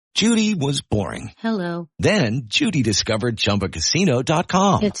Judy was boring. Hello. Then Judy discovered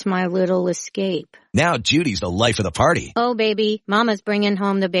ChumbaCasino.com. It's my little escape. Now Judy's the life of the party. Oh, baby, mama's bringing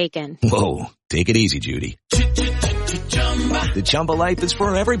home the bacon. Whoa, take it easy, Judy. The Chumba life is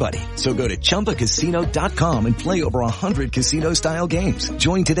for everybody. So go to ChumbaCasino.com and play over 100 casino-style games.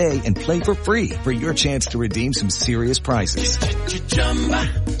 Join today and play for free for your chance to redeem some serious prizes.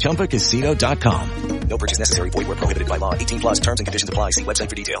 ChumbaCasino.com. No purchase necessary. Void where prohibited by law. 18 plus terms and conditions apply. See website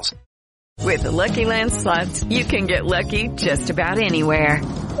for details. With the Lucky Land Slots, you can get lucky just about anywhere.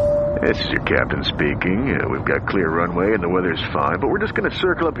 This is your captain speaking. We've got clear runway and the weather's fine, but we're just going to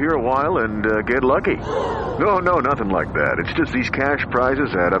circle up here a while and get lucky. No, nothing like that. It's just these cash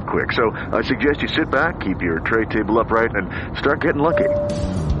prizes add up quick. So I suggest you sit back, keep your tray table upright, and start getting lucky.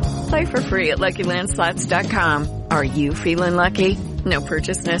 Play for free at LuckyLandSlots.com. Are you feeling lucky? No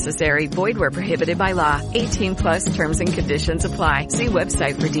purchase necessary. Void where prohibited by law. 18 plus terms and conditions apply. See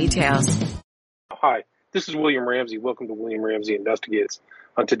website for details. Hi, this is William Ramsey. Welcome to William Ramsey Investigates.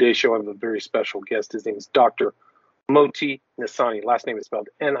 On today's show, I have a very special guest. His name is Dr. Moti Nassani. Last name is spelled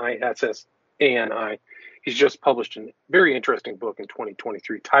Nissani. He's just published a very interesting book in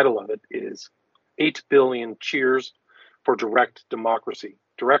 2023. Title of it is 8 Billion Cheers for Direct Democracy.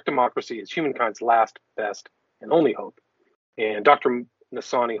 Direct democracy is humankind's last, best, and only hope. And Dr.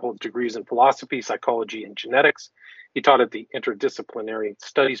 Nassani holds degrees in philosophy, psychology, and genetics. He taught at the Interdisciplinary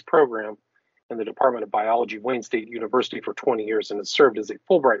Studies program in the Department of Biology, Wayne State University, for 20 years and has served as a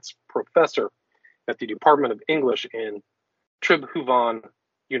Fulbright professor at the Department of English in Tribhuvan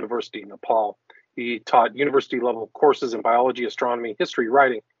University, Nepal. He taught university-level courses in biology, astronomy, history,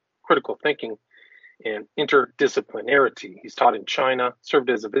 writing, critical thinking, and interdisciplinarity. He's taught in China, served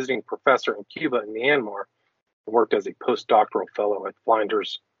as a visiting professor in Cuba and Myanmar, and worked as a postdoctoral fellow at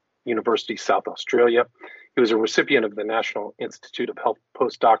Flinders University, South Australia. He was a recipient of the National Institute of Health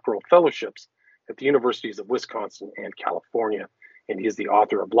postdoctoral fellowships at the universities of Wisconsin and California. And he is the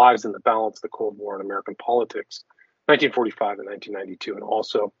author of Lives in the Balance, the Cold War in American Politics, 1945 and 1992, and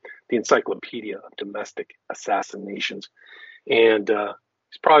also the Encyclopedia of Domestic Assassinations. And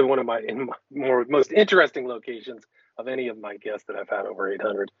he's probably one of my most interesting locations of any of my guests that I've had, over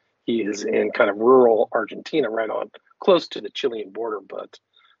 800. He is in kind of rural Argentina, right on close to the Chilean border, but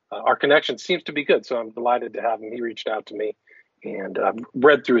our connection seems to be good. So I'm delighted to have him. He reached out to me, and I've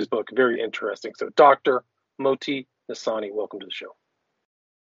read through his book. Very interesting. So Dr. Moti Nassani, welcome to the show.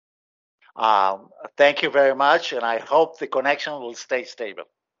 Thank you very much, and I hope the connection will stay stable.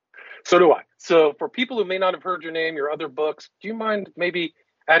 So do I. So for people who may not have heard your name, your other books, do you mind maybe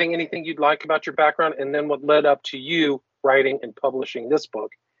adding anything you'd like about your background, and then what led up to you writing and publishing this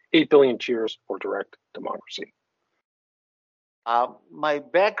book, 8 Billion Cheers for Direct Democracy? My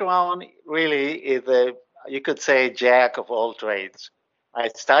background really is you could say, jack of all trades. I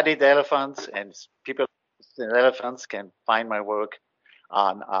studied elephants, and people in elephants can find my work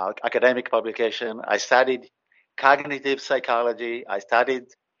on academic publication. I studied cognitive psychology. I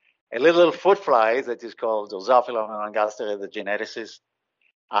studied a little fruit fly that is called Drosophila melanogaster, the geneticist.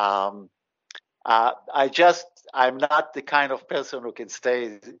 I'm not the kind of person who can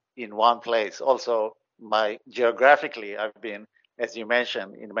stay in one place. Also, geographically, I've been, as you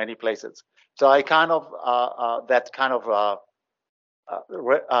mentioned, in many places. So I kind of,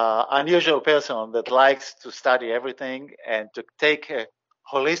 unusual person that likes to study everything and to take a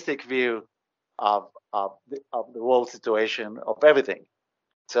holistic view of the world situation, of everything.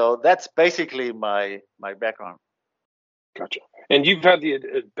 So that's basically my background. Gotcha. And you've had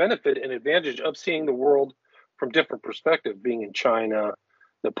the benefit and advantage of seeing the world from different perspectives, being in China,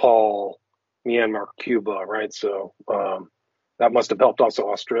 Nepal, Myanmar, Cuba, right? So that must have helped also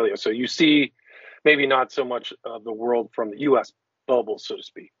Australia. So you see maybe not so much of the world from the U.S. bubble, so to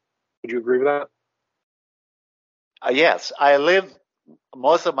speak. Would you agree with that? Yes, I lived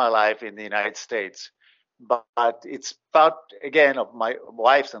most of my life in the United States, but it's about, again, of my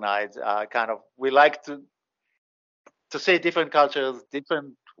wife and I, we like to see different cultures,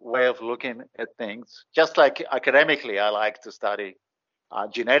 different way of looking at things. Just like academically, I like to study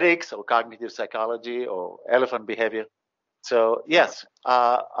genetics or cognitive psychology or elephant behavior. So yes,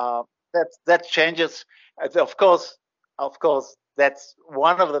 that changes. Of course, that's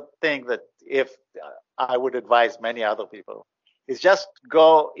one of the things that if I would advise many other people is just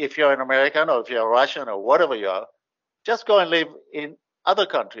go, if you're an American or if you're a Russian or whatever you are, just go and live in other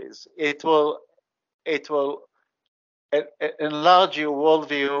countries. It will enlarge your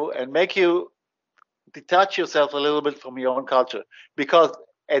worldview and make you detach yourself a little bit from your own culture. Because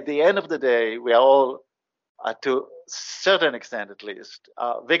at the end of the day, we are all, to a certain extent at least,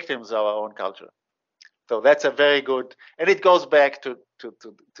 victims of our own culture. So that's a very good, and it goes back to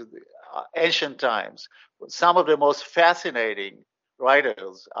the ancient times. Some of the most fascinating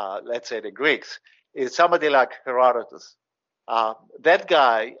writers, let's say the Greeks, is somebody like Herodotus. That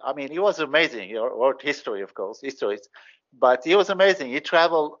guy, I mean, he was amazing. He wrote history, of course, histories, but he was amazing. He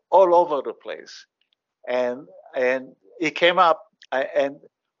traveled all over the place, and he came up, and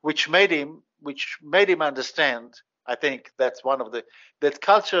which made him understand. I think that's one of that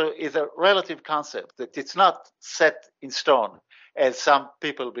culture is a relative concept, that it's not set in stone as some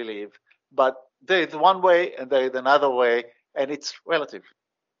people believe, but there is one way and there is another way, and it's relative.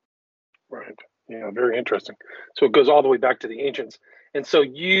 Right. Yeah, very interesting. So it goes all the way back to the ancients. And so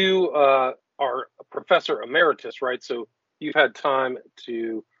you are a professor emeritus, right? So you've had time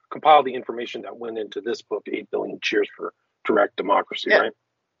to compile the information that went into this book, 8 Billion Cheers for Direct Democracy, right?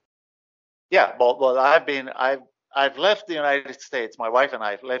 Yeah. Well, I've left the United States. My wife and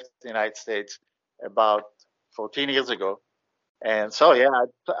I left the United States about 14 years ago. And so,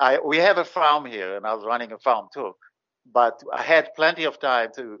 we have a farm here, and I was running a farm too. But I had plenty of time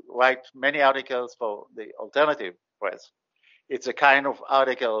to write many articles for the alternative press. It's a kind of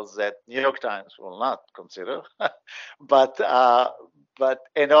articles that New York Times will not consider, but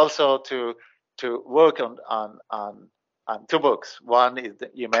and also to work on 2 books. One is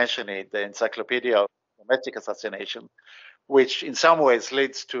you mentioned it, the Encyclopedia of Domestic Assassination, which in some ways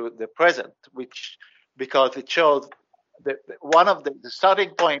leads to the present, because it shows one of the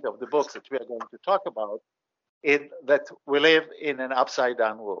starting point of the books that we are going to talk about is that we live in an upside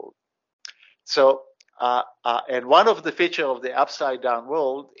down world. So, and one of the features of the upside down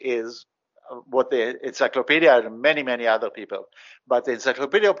world is what the encyclopedia and many, many other people, but the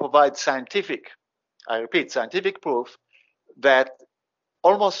encyclopedia provides scientific proof that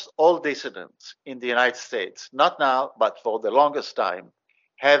almost all dissidents in the United States, not now, but for the longest time,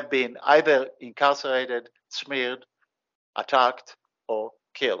 have been either incarcerated, smeared, attacked, or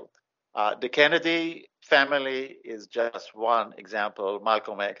killed. The Kennedy family is just one example,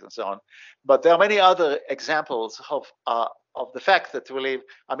 Malcolm X and so on. But there are many other examples of the fact that we live.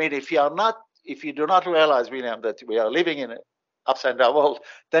 I mean, if you do not realize, William, that we are living in an upside down world,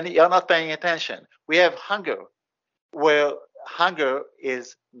 then you're not paying attention. We have hunger, where hunger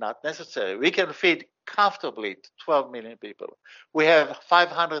is not necessary. We can feed comfortably to 12 million people. We have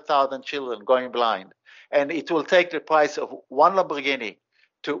 500,000 children going blind, and it will take the price of one Lamborghini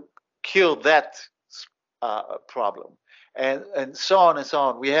to cure that problem, and so on and so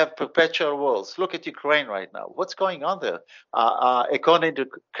on. We have perpetual wars. Look at Ukraine right now. What's going on there? According to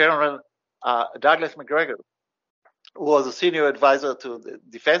Colonel Douglas McGregor, who was a senior advisor to the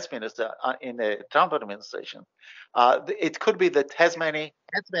defense minister in the Trump administration, it could be that as many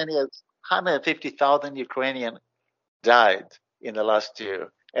as 150,000 Ukrainians died in the last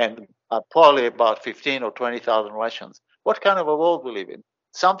year, and probably about 15 or 20,000 Russians. What kind of a world we live in?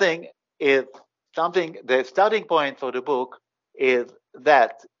 The starting point for the book is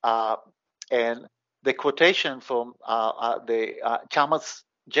that, and the quotation from Thomas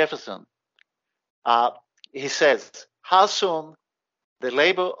Jefferson, he says, how soon the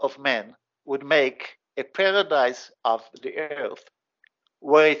labor of men would make a paradise of the earth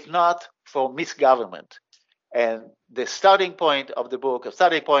were it not for misgovernment. And the starting point of the book, a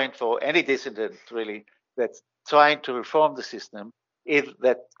starting point for any dissident really that's trying to reform the system, is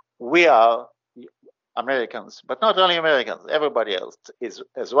that we are Americans, but not only Americans, everybody else is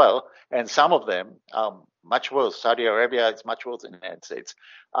as well. And some of them are much worse. Saudi Arabia is much worse than the United States.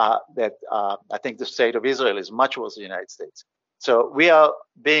 I think the state of Israel is much worse than the United States. So we are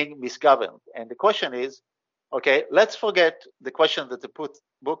being misgoverned. And the question is, okay, let's forget the question that the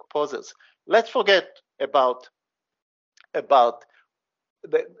book poses. Let's forget about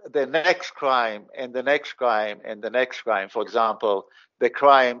the next crime and the next crime and the next crime. For example, the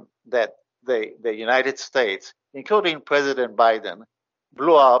crime that the United States, including President Biden,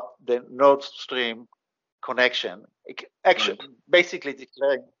 blew up the Nord Stream connection, actually basically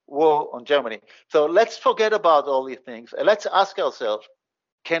declaring war on Germany. So let's forget about all these things and let's ask ourselves,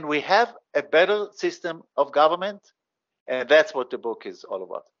 can we have a better system of government? And that's what the book is all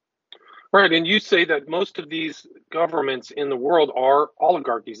about. Right, and you say that most of these governments in the world are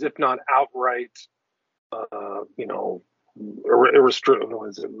oligarchies, if not outright, what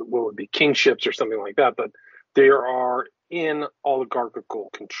would be kingships or something like that, but they are in oligarchical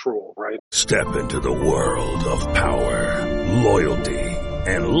control, right? Step into the world of power, loyalty,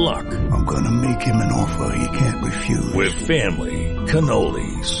 and luck. I'm going to make him an offer he can't refuse. With family,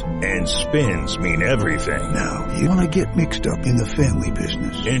 cannolis, and spins mean everything. Now, you want to get mixed up in the family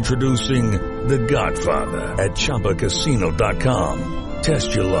business. Introducing The Godfather at ChumbaCasino.com.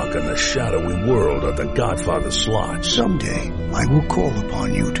 Test your luck in the shadowy world of The Godfather slot. Someday, I will call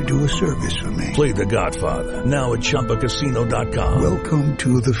upon you to do a service for me. Play The Godfather, now at ChumbaCasino.com. Welcome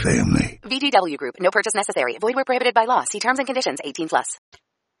to the family. VGW Group. No purchase necessary. Void where prohibited by law. See terms and conditions. 18+.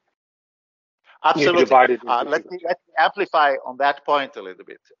 Absolutely. Let me amplify on that point a little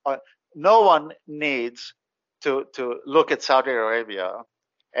bit. No one needs to look at Saudi Arabia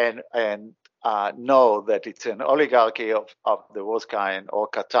and know that it's an oligarchy of the worst kind, or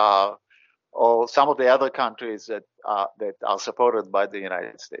Qatar, or some of the other countries that are supported by the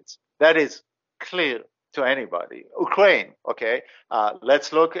United States. That is clear to anybody. Ukraine, okay?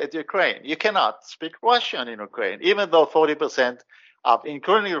 Let's look at Ukraine. You cannot speak Russian in Ukraine, even though 40%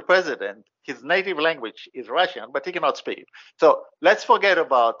 including the president, his native language is Russian, but he cannot speak. So let's forget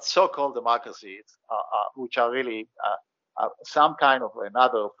about so-called democracies, which are really some kind of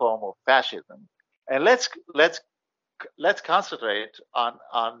another form of fascism, and let's concentrate on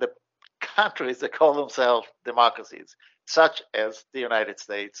the countries that call themselves democracies, such as the United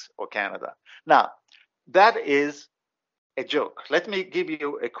States or Canada. Now, that is a joke. Let me give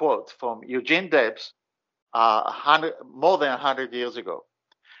you a quote from Eugene Debs, more than 100 years ago.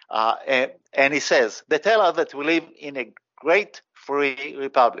 And he says, they tell us that we live in a great free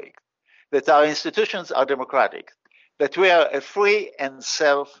republic, that our institutions are democratic, that we are a free and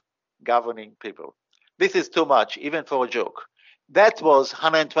self-governing people. This is too much, even for a joke. That was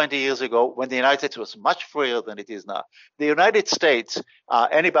 120 years ago, when the United States was much freer than it is now. The United States,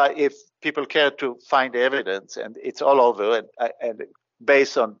 if people care to find evidence, and it's all over, and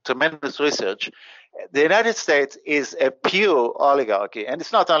based on tremendous research, the United States is a pure oligarchy. And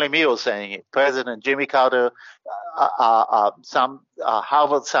it's not only me who's saying it. President Jimmy Carter, some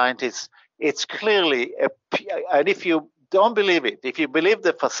Harvard scientists, it's clearly, and if you don't believe it, if you believe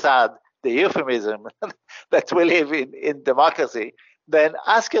the facade, the euphemism that we live in democracy, then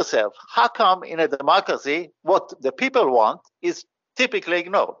ask yourself, how come in a democracy what the people want is typically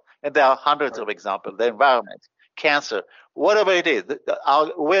ignored? And there are hundreds of examples. The environment, cancer, whatever it is,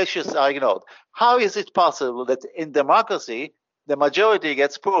 our wishes are ignored. How is it possible that in democracy the majority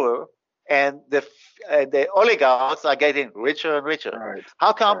gets poorer and the oligarchs are getting richer and richer? Right.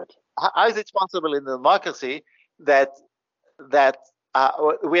 How come? Right. How is it possible in the democracy that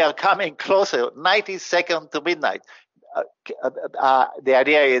we are coming closer, 90 seconds to midnight? The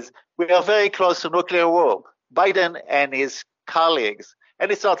idea is we are very close to nuclear war. Biden and his colleagues,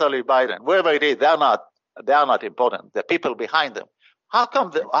 and it's not only Biden, wherever it is, they are not important. The people behind them. How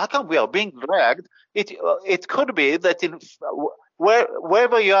come we are being dragged? It could be that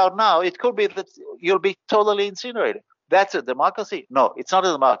wherever you are now, it could be that you'll be totally incinerated. That's a democracy? No, it's not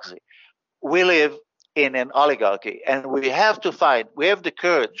a democracy. We live in an oligarchy, and we have the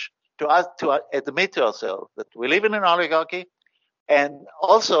courage to admit to ourselves that we live in an oligarchy, and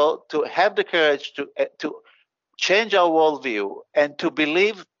also to have the courage to change our worldview and to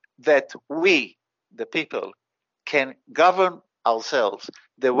believe that we, the people, can govern ourselves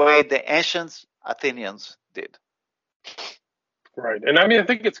the way the ancient Athenians did. Right. And I mean, I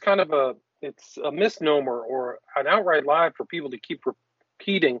think it's kind of a misnomer or an outright lie for people to keep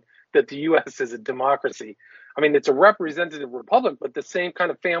repeating that the U.S. is a democracy. I mean, it's a representative republic, but the same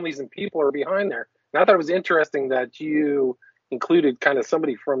kind of families and people are behind there. And I thought it was interesting that you included kind of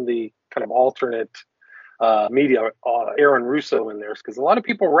somebody from the kind of alternate media, Aaron Russo, in there, because a lot of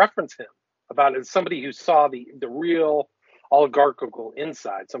people reference him about as somebody who saw the real oligarchical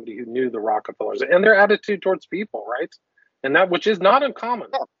inside, somebody who knew the Rockefellers and their attitude towards people, right? And that, which is not uncommon.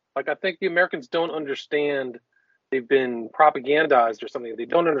 Like, I think the Americans don't understand, they've been propagandized or something. They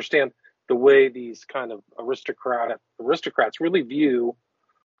don't understand the way these kind of aristocrats really view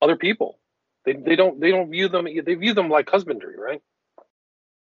other people. They don't view them, they view them like husbandry, right?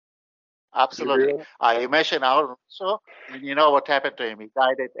 Absolutely. You mentioned Aaron Russo. You know what happened to him? He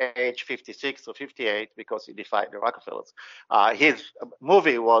died at age 56 or 58 because he defied the Rockefellers. His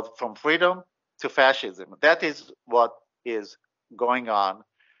movie was From Freedom to Fascism. That is what is going on,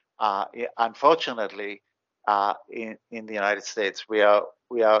 unfortunately, in the United States. We are,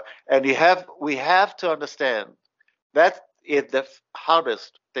 and we have to understand that is the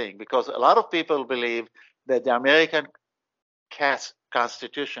hardest thing, because a lot of people believe that the American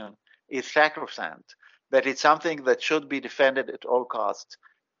Constitution is sacrosanct, that it's something that should be defended at all costs.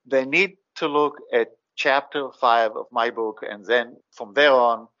 They need to look at chapter 5 of my book, and then from there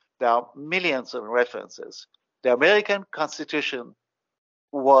on, there are millions of references. The American Constitution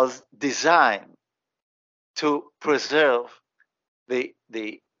was designed to preserve the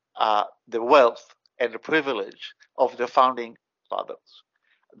wealth and the privilege of the founding fathers.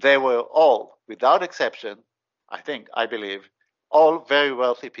 They were all, without exception, I believe, all very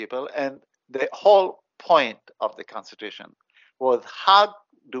wealthy people. And the whole point of the Constitution was how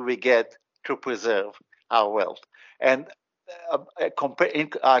do we get to preserve our wealth? And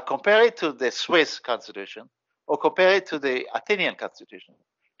compare it to the Swiss Constitution or compare it to the Athenian Constitution.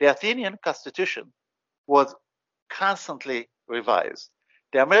 The Athenian Constitution was constantly revised.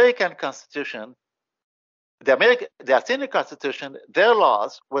 The American Constitution, the Athenian Constitution, their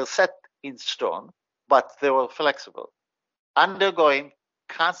laws were set in stone, but they were flexible, undergoing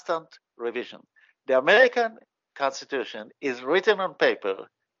constant revision. The American Constitution is written on paper,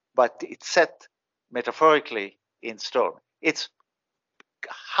 but it's set metaphorically in stone. It's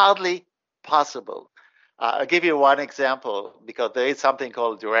hardly possible. I'll give you one example because there is something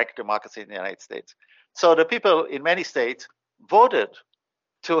called direct democracy in the United States. So the people in many states voted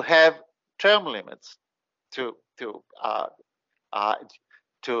to have term limits to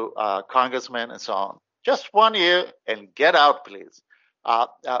congressmen and so on. Just 1 year and get out, please.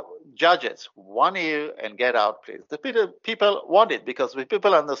 Judges, 1 year and get out, please. The people want it because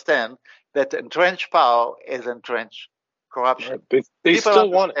people understand that entrenched power is entrenched corruption. They still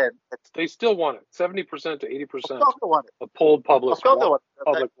want it. They still want it. 70% to 80% of polled public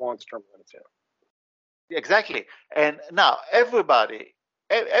wants term limits. Yeah. Exactly. And now every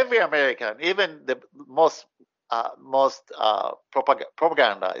American, even the most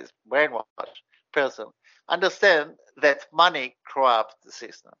propagandized, brainwashed person, understand that money corrupts the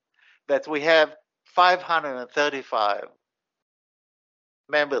system. That we have 535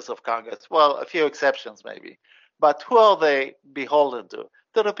 members of Congress. Well, a few exceptions maybe. But who are they beholden to?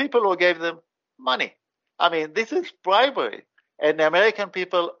 To the people who gave them money. I mean, this is bribery. And the American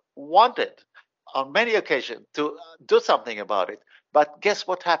people wanted on many occasions to do something about it. But guess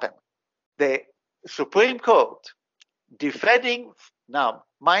what happened? The Supreme Court, defending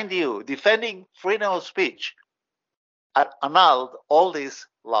freedom of speech, annulled all these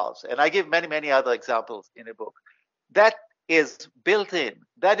laws. And I give many, many other examples in the book. That is built in.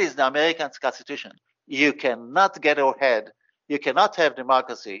 That is the American Constitution. You cannot get ahead. You cannot have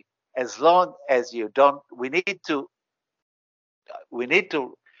democracy as long as you don't. We need to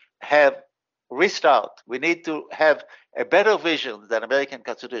have restart. We need to have a better vision than American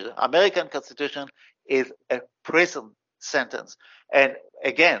Constitution. American Constitution is a prison sentence. And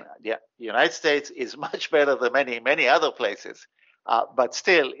again, the United States is much better than many other places. But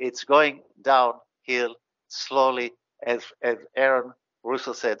still, it's going downhill slowly, as Aaron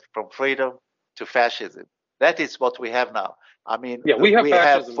Russo said, from freedom to fascism. That is what we have now. I mean, we have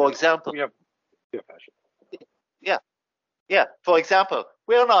fascism. For example, we have fascism. Yeah. For example,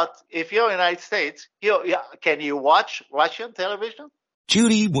 we're not. If you're in the United States, can you watch Russian television?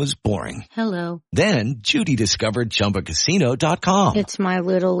 Judy was boring. Hello. Then Judy discovered ChumbaCasino.com. It's my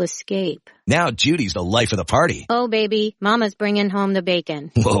little escape. Now Judy's the life of the party. Oh, baby, mama's bringing home the bacon.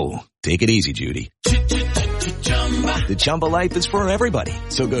 Whoa, take it easy, Judy. The Chumba life is for everybody.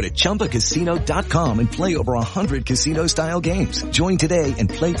 So go to ChumbaCasino.com and play over 100 casino-style games. Join today and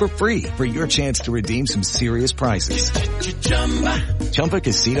play for free for your chance to redeem some serious prizes.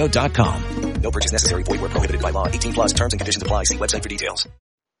 ChumbaCasino.com. No purchase necessary. Void where prohibited by law. 18 plus terms and conditions apply. See website for details.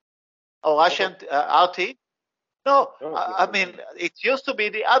 Oh, Russian RT? No, I mean, it used to be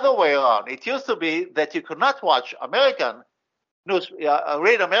the other way around. It used to be that you could not watch American news,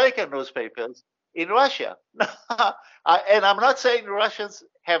 read American newspapers in Russia. And I'm not saying the Russians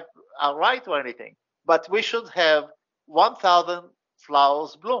have a right or anything, but we should have 1,000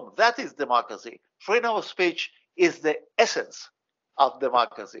 flowers bloom. That is democracy. Freedom of speech is the essence of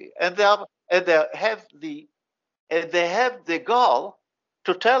democracy. And they have the goal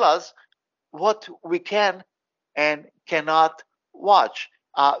to tell us what we can and cannot watch.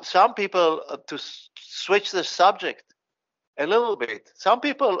 Some people, to switch the subject a little bit, some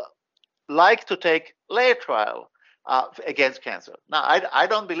people like to take Leotrial against cancer. Now, I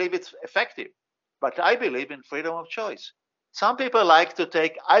don't believe it's effective, but I believe in freedom of choice. Some people like to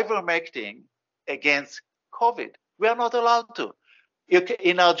take ivermectin against COVID. We are not allowed to.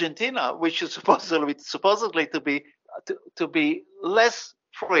 In Argentina, which is supposedly to be less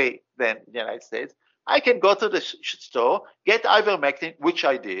free than the United States, I can go to the store, get ivermectin, which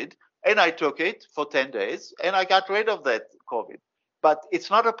I did, and I took it for 10 days, and I got rid of that COVID. But it's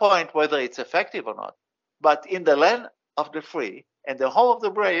not a point whether it's effective or not. But in the land of the free and the home of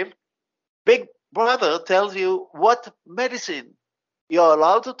the brave, Big Brother tells you what medicine you're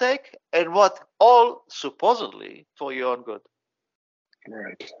allowed to take and what all supposedly for your own good.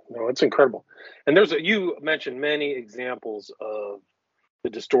 Right. No, it's incredible. And you mentioned many examples of the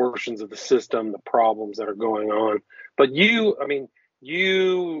distortions of the system, the problems that are going on. But you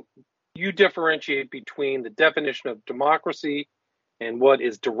differentiate between the definition of democracy and what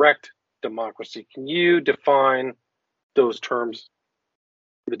is direct democracy. Can you define those terms,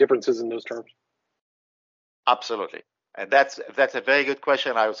 the differences in those terms? Absolutely. And that's a very good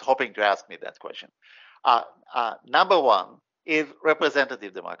question. I was hoping to ask me that question. Number one is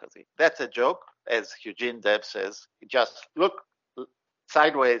representative democracy. That's a joke, as Eugene Debs says. Just look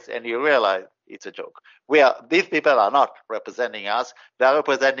sideways and you realize it's a joke. These people are not representing us. They're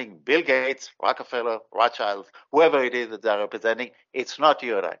representing Bill Gates, Rockefeller, Rothschild, whoever it is that they're representing. It's not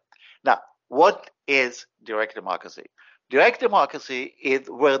you and I. Now, what is direct democracy? Direct democracy is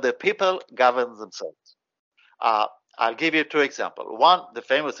where the people govern themselves. I'll give you two examples. One, the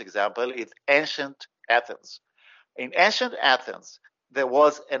famous example is ancient Athens. In ancient Athens, there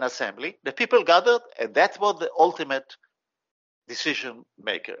was an assembly. The people gathered, and that was the ultimate decision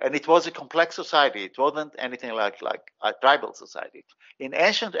maker. And it was a complex society. It wasn't anything like a tribal society. In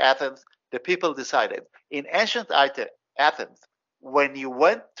ancient Athens, the people decided. In ancient Athens, when you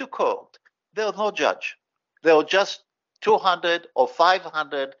went to court, there was no judge. There were just 200 or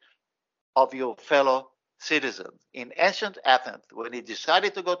 500 of your fellow citizens. In ancient Athens, when he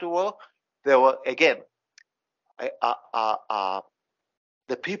decided to go to war, there were, again, the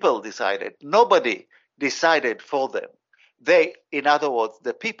people decided. Nobody decided for them. In other words,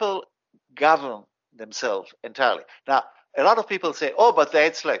 the people govern themselves entirely. Now, a lot of people say, oh, but they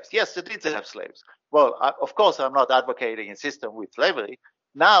had slaves. Yes, they did have slaves. Well, of course, I'm not advocating a system with slavery.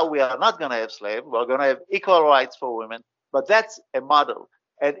 Now we are not going to have slaves. We're going to have equal rights for women. But that's a model.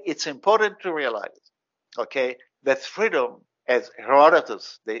 And it's important to realize, okay, that freedom, as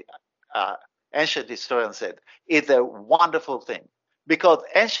Herodotus, the ancient historian, said, is a wonderful thing. Because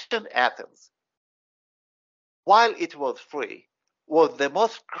ancient Athens, while it was free, was the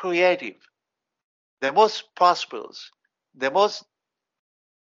most creative, the most prosperous, the most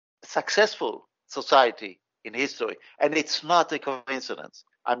successful society in history. And it's not a coincidence.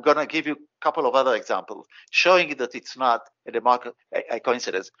 I'm going to give you a couple of other examples showing you that it's not a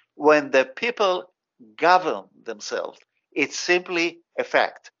coincidence. When the people govern themselves, it's simply a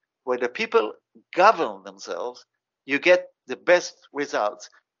fact. When the people govern themselves, you get the best results.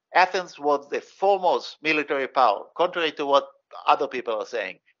 Athens was the foremost military power, contrary to what other people are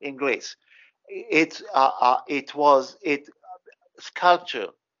saying in Greece. It was sculpture,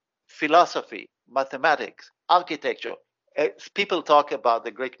 philosophy, mathematics, architecture. People talk about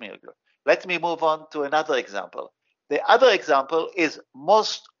the Greek miracle. Let me move on to another example. The other example is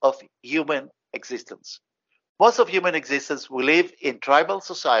most of human existence. Most of human existence, we live in tribal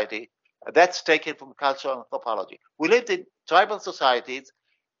society. That's taken from cultural anthropology. We lived in tribal societies,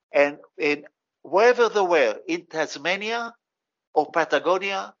 and in wherever they were, in Tasmania or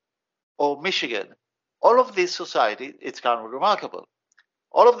Patagonia or Michigan, all of these societies, it's kind of remarkable.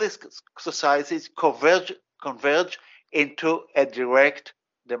 All of these societies converge into a direct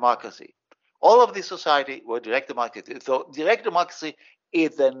democracy. All of these societies were direct democracy. So direct democracy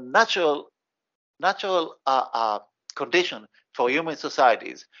is a natural condition for human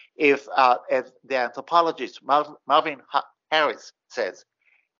societies. If, as the anthropologist Marvin Harris says,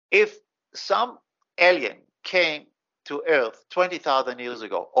 if some alien came to Earth 20,000 years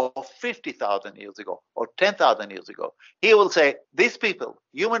ago, or 50,000 years ago, or 10,000 years ago, he will say, these people,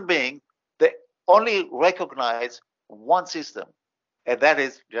 human beings, they only recognize one system, and that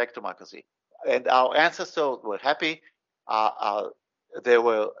is direct democracy. And our ancestors were happy. I'm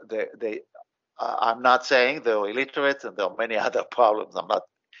not saying they were illiterate, and there are many other problems.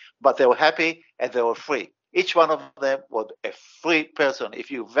 But they were happy and they were free. Each one of them was a free person. If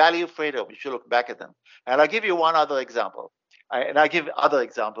you value freedom, you should look back at them. And I'll give you one other example. And I give other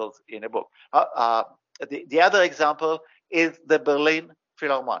examples in a book. The other example is the Berlin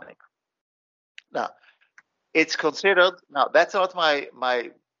Philharmonic. Now, it's considered, now that's not my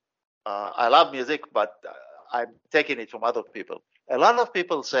I love music, but I'm taking it from other people. A lot of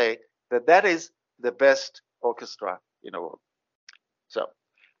people say that is the best orchestra in the world. So,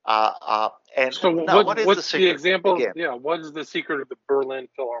 and so now, what's the example? Again? Yeah, what is the secret of the Berlin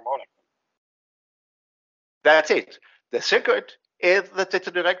Philharmonic? That's it. The secret is that it's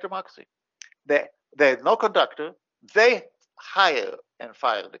a direct democracy. There's no conductor. They hire and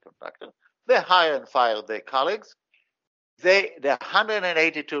fire the conductor. They hire and fire their colleagues. The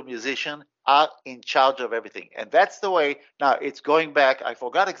 182 musicians are in charge of everything. And that's the way, now it's going back, I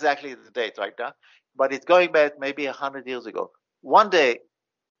forgot exactly the date right now, but it's going back maybe 100 years ago. One day,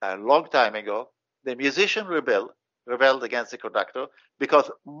 a long time ago, the musician rebelled against the conductor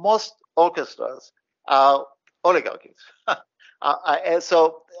because most orchestras are oligarchies.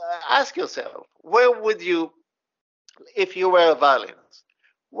 So ask yourself, where would you, if you were a violinist,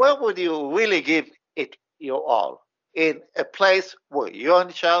 where would you really give it your all? in a place where you're in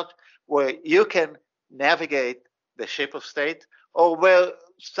charge, where you can navigate the ship of state, or where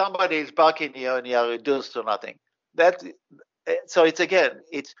somebody is barking you and you are reduced to nothing. So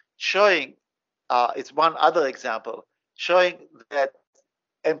it's showing, it's one other example, showing that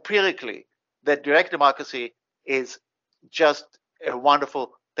empirically that direct democracy is just a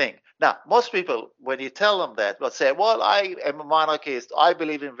wonderful thing. Now, most people, when you tell them that, will say, well, I am a monarchist, I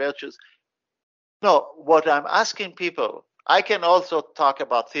believe in virtues. No, what I'm asking people, I can also talk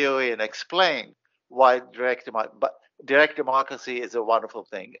about theory and explain why direct democracy is a wonderful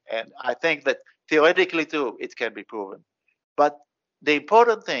thing. And I think that theoretically, too, it can be proven. But the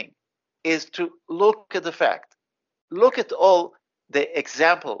important thing is to look at the fact, look at all the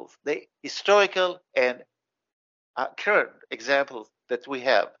examples, the historical and current examples that we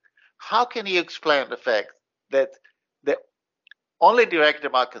have. How can you explain the fact that the only direct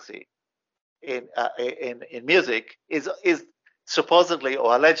democracy in music is supposedly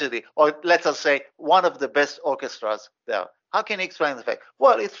or allegedly, or let us say, one of the best orchestras there? How can you explain the fact?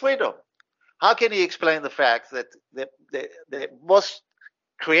 Well, it's freedom. How can you explain the fact that the most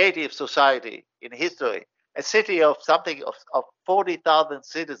creative society in history, a city of 40,000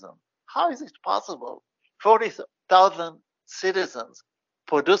 citizens, how is it possible? 40,000 citizens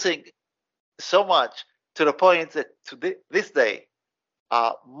producing so much to the point that to this day,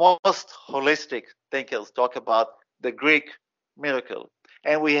 most holistic thinkers talk about the Greek miracle.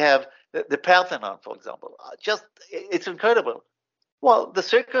 And we have the Parthenon, for example. It's incredible. Well, the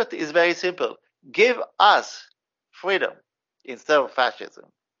secret is very simple. Give us freedom instead of fascism.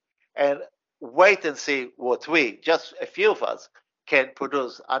 And wait and see what just a few of us, can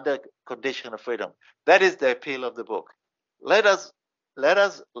produce under condition of freedom. That is the appeal of the book. Let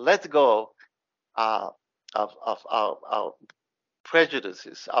go of our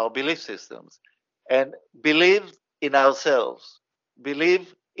prejudices, our belief systems, and believe in ourselves,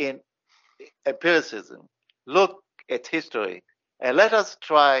 believe in empiricism, look at history, and let us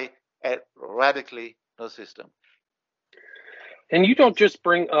try a radically new system. And you don't just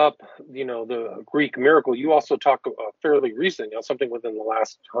bring up, the Greek miracle. You also talk about fairly recent, something within the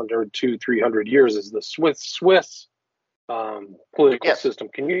last 100, 200, 300 years is the Swiss political system.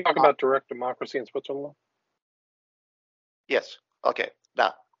 Can you talk about direct democracy in Switzerland? Yes. Okay.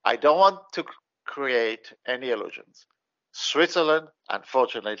 Now, I don't want to create any illusions. Switzerland,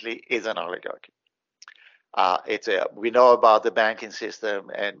 unfortunately, is an oligarchy. We know about the banking system,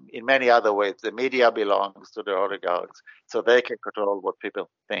 and in many other ways, the media belongs to the oligarchs, so they can control what people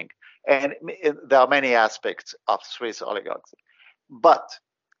think. And there are many aspects of Swiss oligarchy. But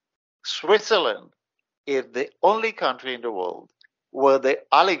Switzerland is the only country in the world where the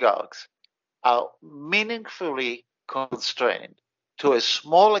oligarchs are meaningfully constrained to a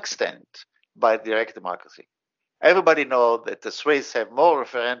small extent by direct democracy. Everybody knows that the Swiss have more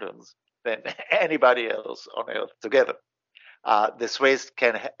referendums than anybody else on earth together. The Swiss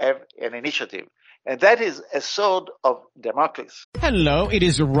can have an initiative. And that is a sword of Damocles. Hello, it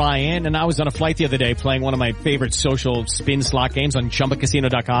is Ryan, and I was on a flight the other day playing one of my favorite social spin slot games on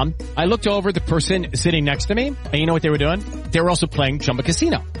ChumbaCasino.com. I looked over the person sitting next to me, and you know what they were doing? They were also playing Chumba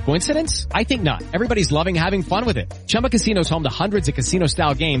Casino. Coincidence? I think not. Everybody's loving having fun with it. Chumba Casino is home to hundreds of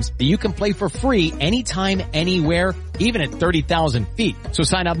casino-style games that you can play for free anytime, anywhere, even at 30,000 feet. So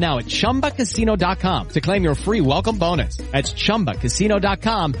sign up now at ChumbaCasino.com to claim your free welcome bonus. That's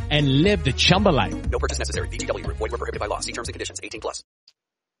ChumbaCasino.com and live the Chumba life. No purchase necessary. VGW. Void where prohibited by law. See terms and conditions. 18+.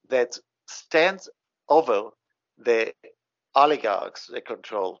 That stands over the oligarchs that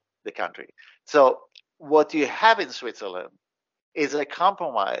control the country. So what you have in Switzerland is a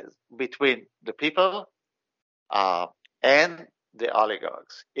compromise between the people and the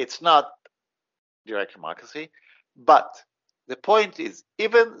oligarchs. It's not direct democracy, but the point is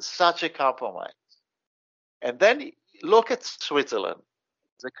even such a compromise. And then look at Switzerland,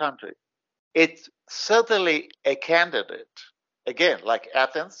 the country. It's certainly a candidate, again, like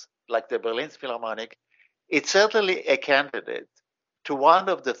Athens, like the Berlin Philharmonic, it's certainly a candidate to one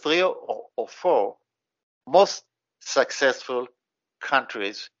of the 3 or 4 most successful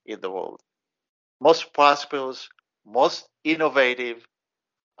countries in the world. Most prosperous, most innovative,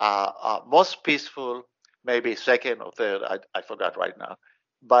 most peaceful, maybe second or third, I forgot right now.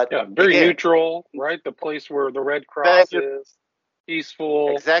 But very neutral, right? The place where the Red Cross is.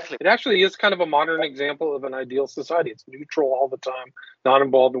 Peaceful. Exactly. It actually is kind of a modern example of an ideal society. It's neutral all the time, not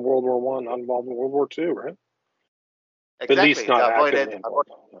involved in World War I, not involved in World War II, right? Exactly. At least not actively involved.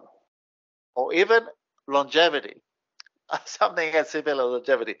 Or even longevity. Something as similar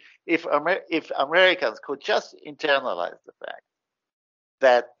longevity. If Americans could just internalize the fact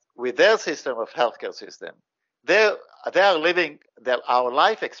that with their system of healthcare system, they are living our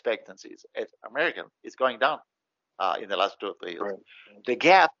life expectancies as Americans is going down in the last 2 or 3 years. Right. The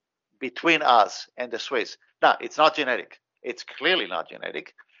gap between us and the Swiss. Now, it's not genetic. It's clearly not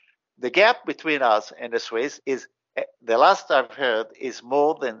genetic. The gap between us and the Swiss is, the last I've heard, is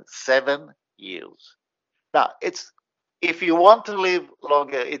more than 7 years. Now, if you want to live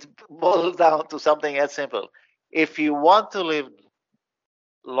longer, it boils down to something as simple. If you want to live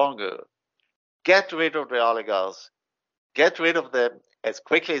longer, get rid of the oligarchs, get rid of them as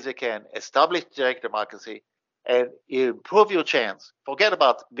quickly as you can, establish direct democracy, and you improve your chance. Forget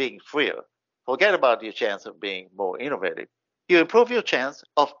about being freer. Forget about your chance of being more innovative. You improve your chance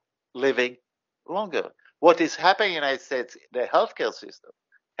of living longer. What is happening in the United States, the healthcare system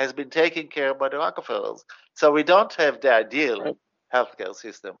has been taken care of by the Rockefellers. So we don't have the ideal healthcare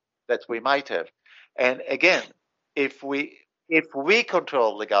system that we might have. And again, if we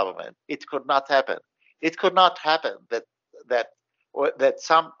control the government, it could not happen. It could not happen that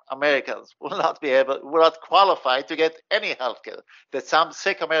some Americans will not qualify to get any healthcare. That some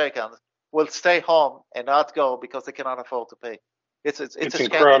sick Americans will stay home and not go because they cannot afford to pay. It's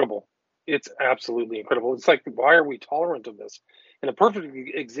incredible. It's absolutely incredible. It's like, why are we tolerant of this? And a perfect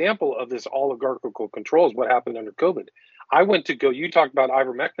example of this oligarchical control is what happened under COVID. I went to you talked about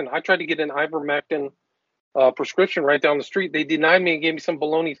ivermectin. I tried to get an ivermectin prescription right down the street. They denied me and gave me some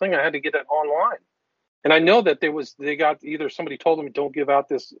baloney thing. I had to get it online. And I know that they got either somebody told them, don't give out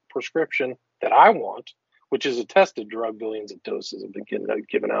this prescription that I want, which is a tested drug, billions of doses have been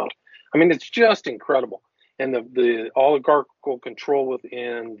given out. I mean, it's just incredible. And the oligarchical control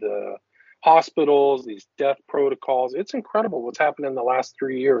within the hospitals, these death protocols, it's incredible what's happened in the last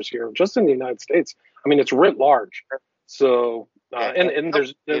 3 years here, just in the United States. I mean, it's writ large. So, and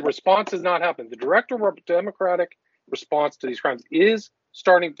the response has not happened. The direct democratic response to these crimes is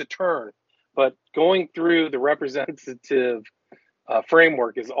starting to turn, but going through the representative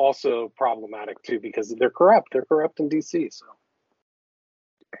framework is also problematic too, because they're corrupt. They're corrupt in DC. So.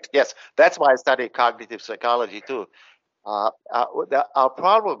 Yes, that's why I study cognitive psychology too. Our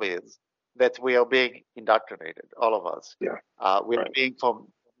problem is that we are being indoctrinated, all of us. Yeah. We are being from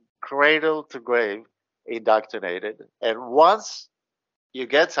cradle to grave indoctrinated. And once you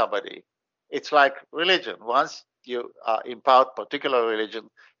get somebody, it's like religion. Once you impart particular religion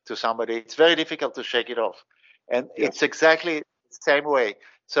to somebody, it's very difficult to shake it off. And it's exactly the same way.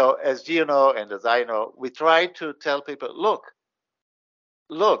 So as you know, and as I know, we try to tell people, look,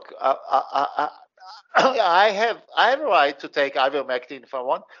 I have a right to take ivermectin if I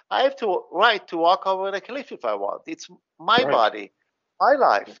want. I have the right to walk over the cliff if I want. It's my body, my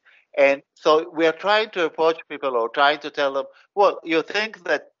life. And so we are trying to approach people or trying to tell them, well, you think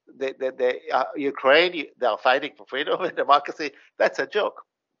that Ukraine, they are fighting for freedom and democracy? That's a joke.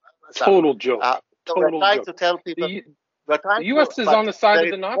 Total joke. So we're trying to tell people. The U.S. is on the side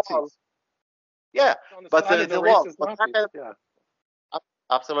of the Nazis. Yeah, but there is a wall.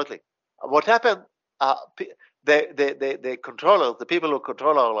 Absolutely. What happened, the controllers, the people who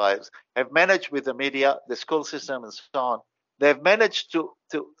control our lives, have managed with the media, the school system, and so on, they've managed to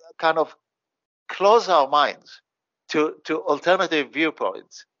kind of close our minds to alternative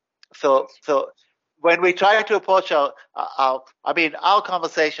viewpoints. So when we try to approach our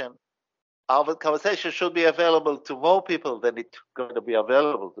conversation should be available to more people than it's going to be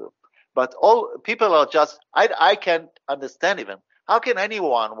available to. But all people are just, I can't understand even. How can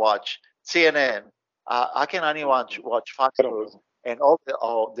anyone watch CNN? How can anyone watch Fox News and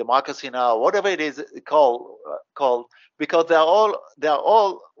all Democracy Now, whatever it is called? Because they're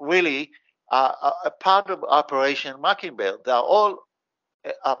all really a part of Operation Mockingbird. They're all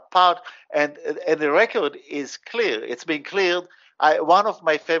a part, and the record is clear. It's been cleared. One of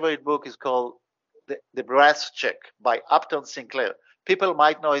my favorite books is called The Brass Check by Upton Sinclair. People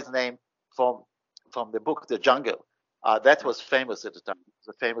might know his name from the book The Jungle. That was famous at the time. It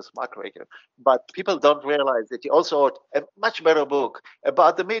was a famous muckraker. But people don't realize that he also wrote a much better book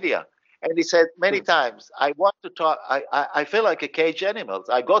about the media. And he said many times, I want to talk, I feel like a caged animal.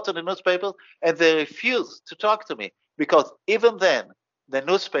 I go to the newspapers and they refuse to talk to me because even then, the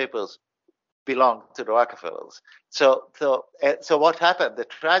newspapers belong to the Rockefellers. So what happened, the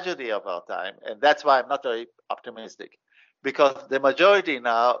tragedy of our time, and that's why I'm not very optimistic, because the majority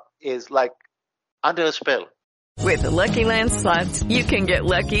now is like under a spell. With the Lucky Land Slots, you can get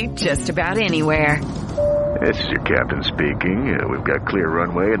lucky just about anywhere. This is your captain speaking. We've got clear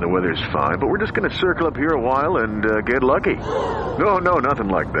runway and the weather's fine, but we're just going to circle up here a while and get lucky. No, nothing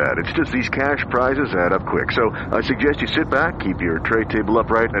like that. It's just these cash prizes add up quick. So I suggest you sit back, keep your tray table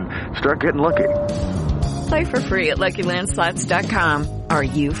upright, and start getting lucky. Play for free at LuckyLandSlots.com. Are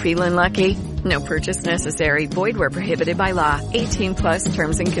you feeling lucky? No purchase necessary. Void where prohibited by law. 18 plus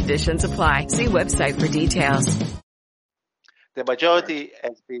terms and conditions apply. See website for details. The majority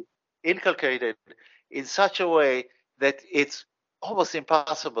has been inculcated in such a way that it's almost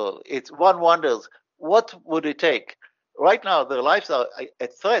impossible. One wonders, what would it take? Right now, their lives are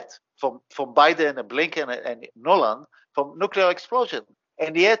at threat from Biden and Blinken and Nolan from nuclear explosion.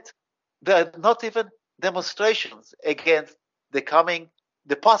 And yet, there are not even demonstrations against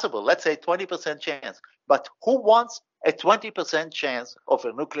the possible, let's say 20% chance. But who wants a 20% chance of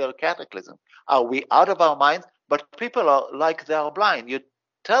a nuclear cataclysm? Are we out of our minds? But people are like they are blind. You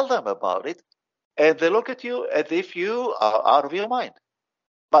tell them about it, and they look at you as if you are out of your mind.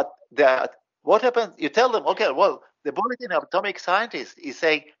 But what happens? You tell them, okay, well, the Bulletin of Atomic Scientists is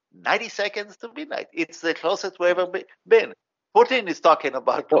saying 90 seconds to midnight. It's the closest we've ever been. Putin is talking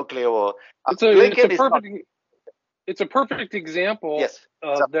about nuclear war. It's a perfect example yes.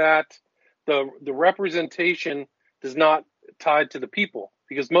 that the representation is not tied to the people,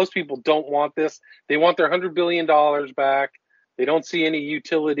 because most people don't want this. They want their $100 billion back. They don't see any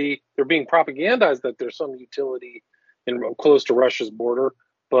utility. They're being propagandized that there's some utility close to Russia's border,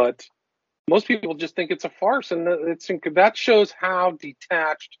 but most people just think it's a farce, and that shows how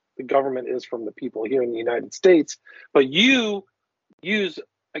detached the government is from the people here in the United States. But you use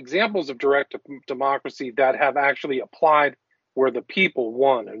examples of direct democracy that have actually applied where the people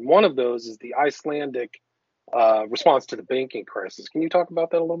won, and one of those is the Icelandic response to the banking crisis. Can you talk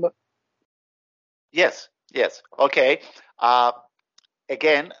about that a little bit? Yes. Okay.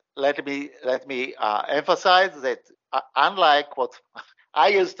 Again, let me emphasize that unlike what I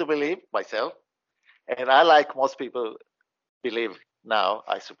used to believe myself, and I like most people believe now,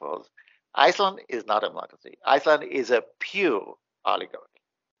 I suppose, Iceland is not a democracy. Iceland is a pure oligarchy.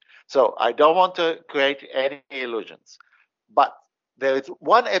 So I don't want to create any illusions, but there is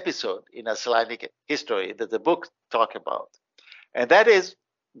one episode in Icelandic history that the book talks about, and that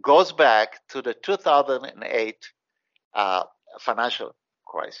goes back to the 2008 financial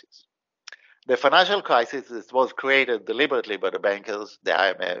crisis. The financial crisis was created deliberately by the bankers, the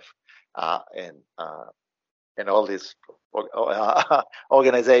IMF, and all this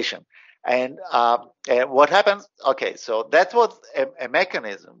organization. And what happens? Okay, so that was a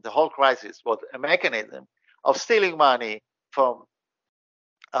mechanism. The whole crisis was a mechanism of stealing money from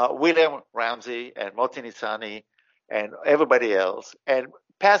William Ramsey and Moti Nassani and everybody else, and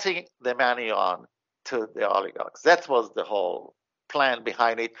passing the money on to the oligarchs. That was the whole plan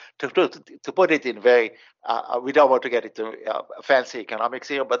behind it. To put it in very, we don't want to get into fancy economics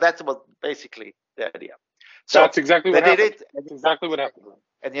here, but that was basically the idea. So that's exactly what happened. That's exactly what happened.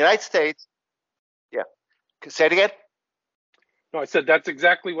 In the United States, yeah. Say it again? No, I said that's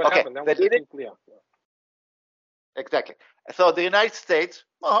exactly what happened. That they did it? Yeah. Exactly. So the United States,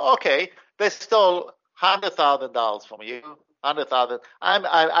 they stole $100,000 from you. 100,000.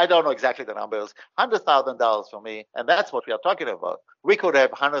 I don't know exactly the numbers. $100,000 from me, and that's what we are talking about. We could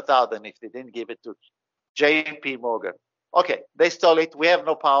have 100,000 if they didn't give it to J.P. Morgan. Okay, they stole it. We have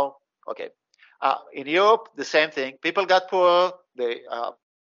no power. Okay. In Europe, the same thing. People got poorer.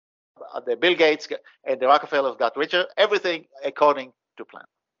 The Bill Gates and the Rockefellers got richer. Everything according to plan.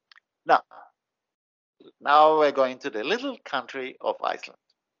 Now we're going to the little country of Iceland.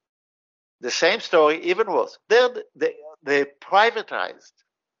 The same story, even worse. They privatized.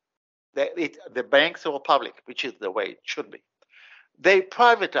 The banks were public, which is the way it should be. They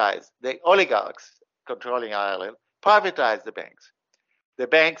privatized, the oligarchs controlling Ireland, privatized the banks. The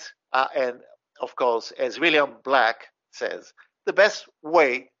banks, and of course, as William Black says, the best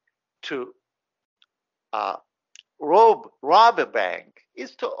way to rob a bank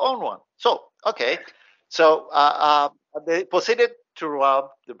is to own one. So they proceeded to rob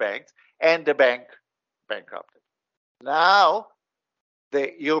the banks, and the bank bankrupted. Now,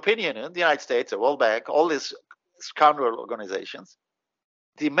 the European Union, the United States, the World Bank, all these scoundrel organizations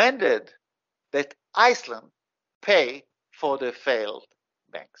demanded that Iceland pay for the failed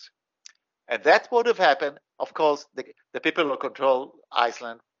banks. And that would have happened. Of course, the people who control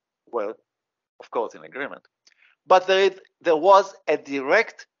Iceland were, of course, in agreement. But there was a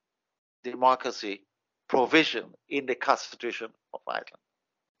direct democracy provision in the Constitution of Iceland.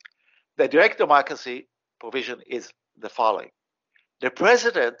 The direct democracy provision is the following. The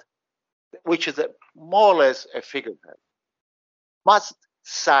president, which is more or less a figurehead, must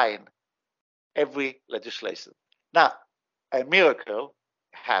sign every legislation. Now, a miracle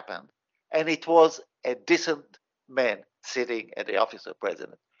happened, and it was a decent man sitting at the office of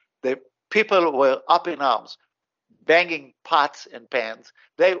president. The people were up in arms, banging pots and pans.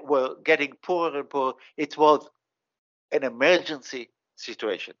 They were getting poorer and poorer. It was an emergency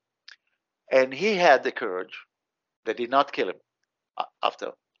situation. And he had the courage. They did not kill him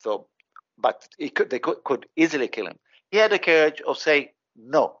after, so, but they could easily kill him. He had the courage of saying,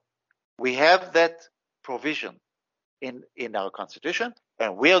 no, we have that provision in our constitution,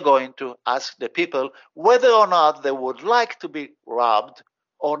 and we are going to ask the people whether or not they would like to be robbed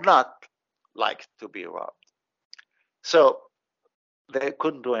or not like to be robbed. So they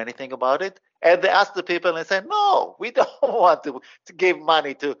couldn't do anything about it. And they asked the people and said, no, we don't want to give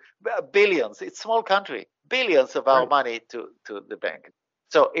money to billions. It's a small country, billions of our money to the bank.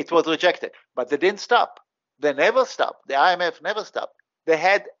 So it was rejected. But they didn't stop. They never stopped. The IMF never stopped. They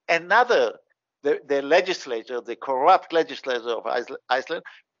had another, the legislature, the corrupt legislature of Iceland,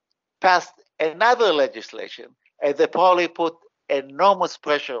 passed another legislation, and they probably put enormous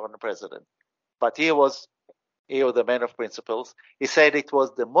pressure on the president. But he was the man of principles. He said it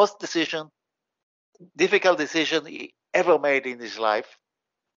was the most difficult decision he ever made in his life.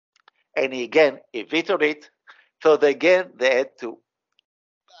 And he vetoed it. So they had to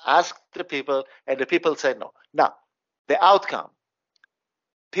ask the people, and the people said no. Now, the outcome,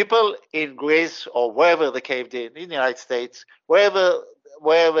 people in Greece or wherever they caved in the United States, wherever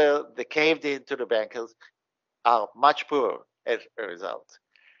they caved into the bankers, are much poorer as a result.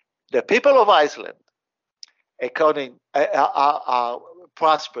 The people of Iceland, are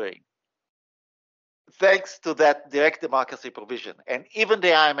prospering thanks to that direct democracy provision. And even the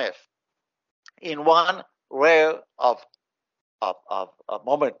IMF, in one rare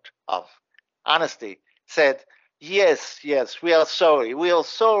moment of honesty, said, yes, we are sorry. We are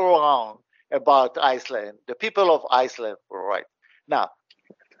so wrong about Iceland. The people of Iceland were right. Now,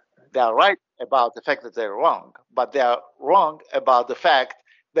 they are right about the fact that they're wrong, but they are wrong about the fact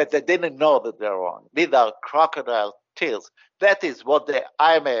that they didn't know that they're wrong. These are crocodile tears. That is what the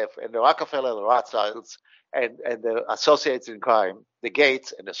IMF and the Rockefeller, the Rothschilds, and the associates in crime, the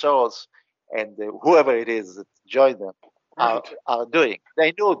Gates and the Soros, and whoever it is that joined them, are doing.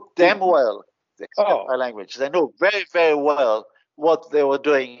 They knew damn well, my language, they knew very, very well what they were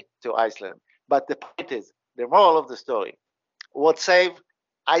doing to Iceland. But the point is, the moral of the story, what saved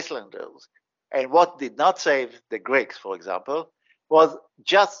Icelanders and what did not save the Greeks, for example, was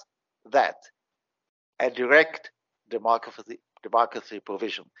just that, a direct democracy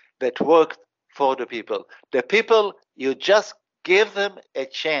provision that worked for the people. The people, you just give them a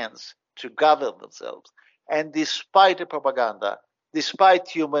chance to govern themselves. And despite the propaganda, despite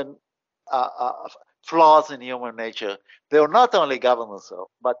human flaws in human nature, they will not only govern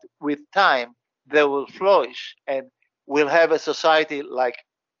themselves, but with time, they will flourish and will have a society like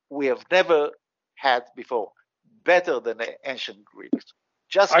we have never had before, better than the ancient Greeks.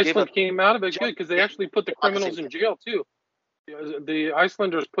 Iceland came out of it good because they actually put the criminals in jail too. The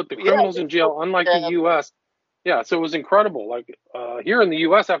Icelanders put the criminals in jail, unlike the U.S. Yeah, so it was incredible. Like here in the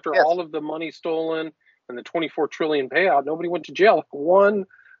U.S., after all of the money stolen and the $24 trillion payout, nobody went to jail. One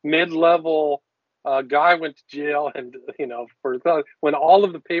mid-level guy went to jail, and when all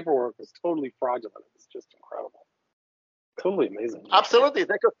of the paperwork was totally fraudulent. It was just incredible. Totally amazing. Absolutely,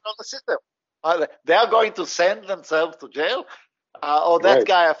 they control the system. They are going to send themselves to jail. That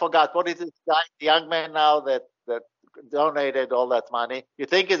guy, I forgot. What is this guy, the young man now that donated all that money? You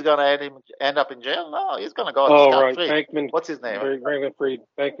think he's going to end up in jail? No, he's going to go scot-free. Bankman. What's his name?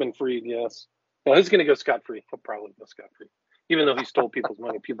 Bankman-Fried, yes. No, he's going to go scot-free. He'll probably go scot-free. Even though he stole people's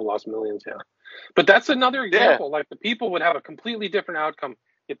money, people lost millions, But that's another example. Like the people would have a completely different outcome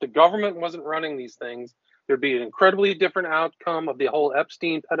if the government wasn't running these things. There'd be an incredibly different outcome of the whole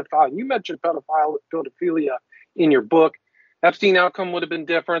Epstein pedophile. You mentioned pedophilia in your book. Epstein outcome would have been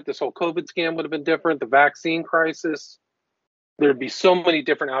different. This whole COVID scam would have been different. The vaccine crisis. There'd be so many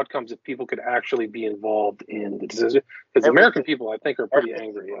different outcomes if people could actually be involved in the decision. Because American people, I think, are pretty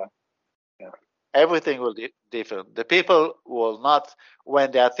angry. Yeah. Everything will be different. The people will not,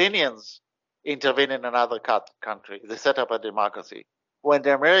 when the Athenians intervene in another country, they set up a democracy. When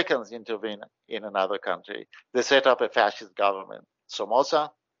the Americans intervene in another country, they set up a fascist government.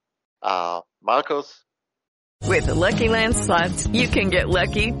 Somoza, Marcos. With the Lucky Land Slots, you can get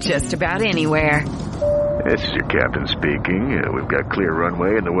lucky just about anywhere. This is your captain speaking. We've got clear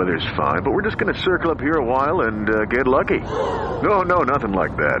runway and the weather's fine, but we're just going to circle up here a while and get lucky. No, nothing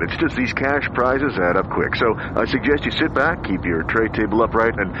like that. It's just these cash prizes add up quick. So I suggest you sit back, keep your tray table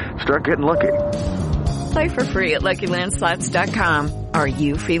upright, and start getting lucky. Play for free at LuckyLandSlots.com. Are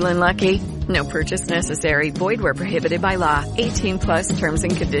you feeling lucky? No purchase necessary. Void where prohibited by law. 18+ terms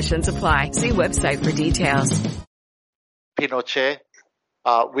and conditions apply. See website for details. Pinochet,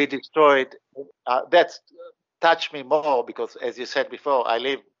 we destroyed. That's touched me more because, as you said before, I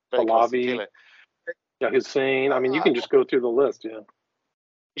live very close to Chile. Yeah, Hussein. I mean, you can just go through the list. Yeah.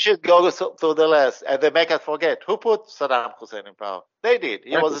 You should go through the list, and they make us forget who put Saddam Hussein in power. They did.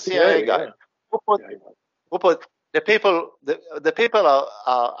 He was a CIA guy. Who put the people? The people are.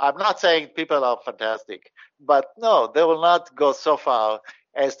 I'm not saying people are fantastic, but no, they will not go so far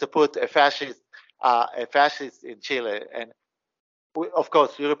as to put a fascist in Chile. And of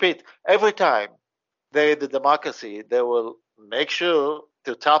course, you repeat every time there is a democracy, they will make sure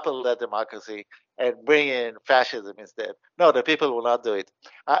to topple that democracy and bring in fascism instead. No, the people will not do it.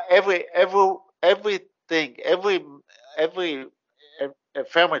 Everything, every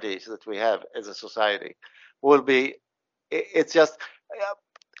infirmities that we have as a society will be. It's just,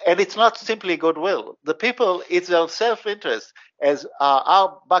 and it's not simply goodwill. The people, it's their self-interest, as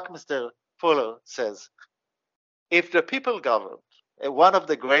our Buckminster Fuller says. If the people governed, one of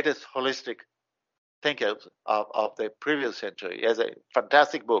the greatest holistic thinkers of the previous century, he has a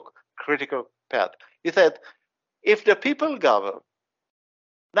fantastic book, Critical Path. He said, if the people govern.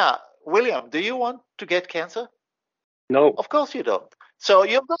 Now, William, do you want to get cancer? No. Of course you don't. So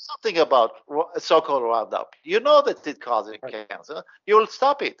you'll do something about so-called Roundup. You know that it's causing cancer. You'll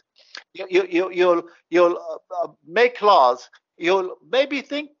stop it. You'll make laws. You'll maybe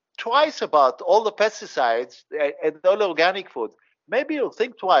think twice about all the pesticides and all organic food. Maybe you'll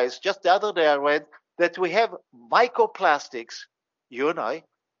think twice. Just the other day I read that we have microplastics, you and I,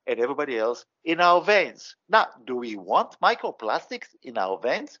 and everybody else, in our veins. Now, do we want microplastics in our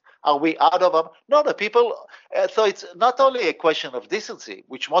veins? Are we out of them? No, the people. So it's not only a question of decency,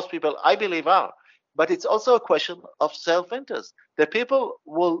 which most people, I believe, are, but it's also a question of self-interest. The people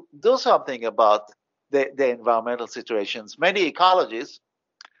will do something about the environmental situations. Many ecologists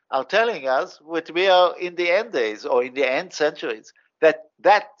are telling us that we are in the end days or in the end centuries, that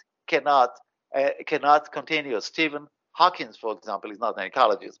cannot continue. Stephen Hawking, for example, is not an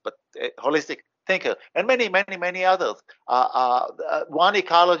ecologist, but a holistic thinker, and many, many, many others. One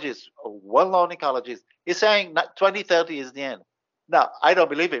ecologist, a well-known ecologist, is saying 2030 is the end. Now, I don't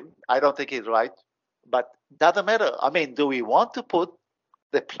believe him. I don't think he's right, but doesn't matter. I mean, do we want to put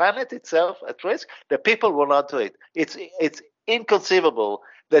the planet itself at risk? The people will not do it. It's inconceivable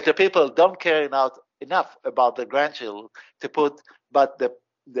that the people don't care enough about the grandchildren to put, but the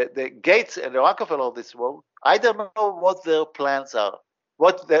Gates and the Rockefeller of this world, I don't know what their plans are,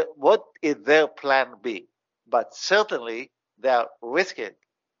 what is their plan B, but certainly they are risking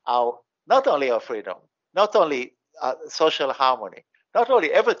not only our freedom, not only social harmony, not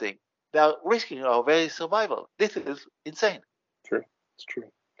only everything, they are risking our very survival. This is insane. True, it's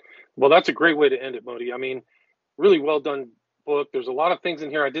true. Well, that's a great way to end it, Moti. I mean, really well done book. There's a lot of things in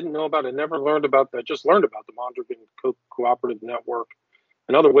here I didn't know about. I never learned about. I just learned about the Mondragon Cooperative Network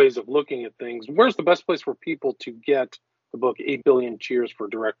and other ways of looking at things. Where's the best place for people to get the book 8 Billion Cheers for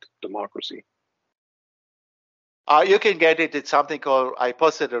Direct Democracy? You can get it. It's something called, I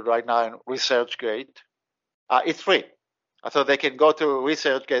posted it right now in ResearchGate. It's free. So they can go to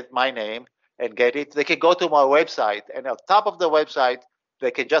ResearchGate, my name, and get it. They can go to my website, and on top of the website,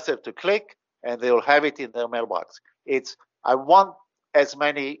 they can just have to click, and they'll have it in their mailbox. I want as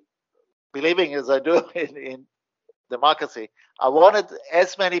many, believing as I do in democracy, I wanted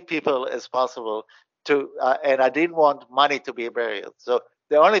as many people as possible to, and I didn't want money to be a barrier. So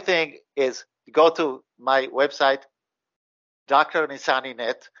the only thing is go to my website, Dr.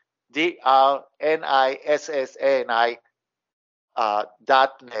 Nassani.net,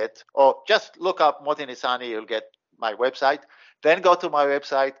 DrNissani.net, or just look up Moti Nassani, you'll get my website. Then go to my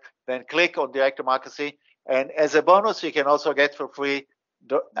website, then click on Direct Democracy. And as a bonus, you can also get for free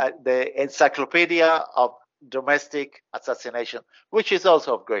the Encyclopedia of Domestic Assassination, which is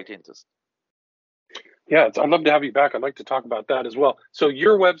also of great interest. Yeah, I'd love to have you back. I'd like to talk about that as well. So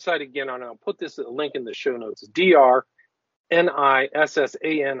your website, again, and I'll put this link in the show notes,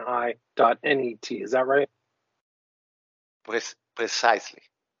 DrNissani.net. Is that right? Precisely.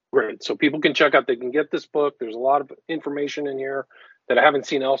 Great. So people can check out, they can get this book. There's a lot of information in here that I haven't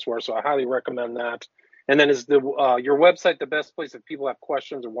seen elsewhere, so I highly recommend that. And then is your website the best place if people have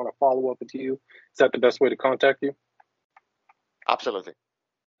questions or want to follow up with you? Is that the best way to contact you? Absolutely.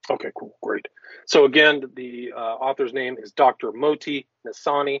 Okay, cool. Great. So again, the author's name is Dr. Moti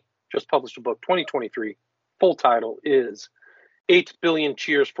Nassani, just published a book, 2023. Full title is 8 Billion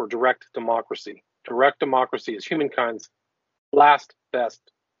Cheers for Direct Democracy. Direct democracy is humankind's last,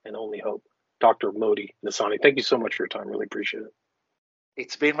 best, and only hope. Dr. Moti Nassani, thank you so much for your time. Really appreciate it.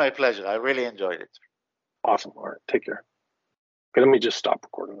 It's been my pleasure. I really enjoyed it. Awesome. All right. Take care. Okay, let me just stop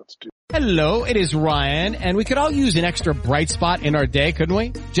recording. Let's do Hello, it is Ryan, and we could all use an extra bright spot in our day, couldn't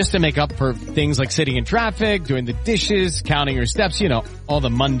we? Just to make up for things like sitting in traffic, doing the dishes, counting your steps, you know, all the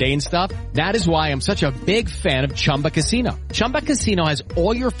mundane stuff. That is why I'm such a big fan of Chumba Casino. Chumba Casino has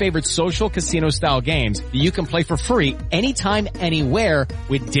all your favorite social casino-style games that you can play for free anytime, anywhere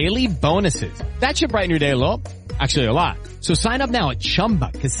with daily bonuses. That should brighten your day a little. Actually, a lot. So sign up now at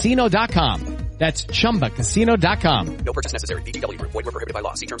ChumbaCasino.com. That's ChumbaCasino.com. No purchase necessary. VGW Group. Void where prohibited by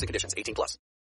law. See terms and conditions. 18+.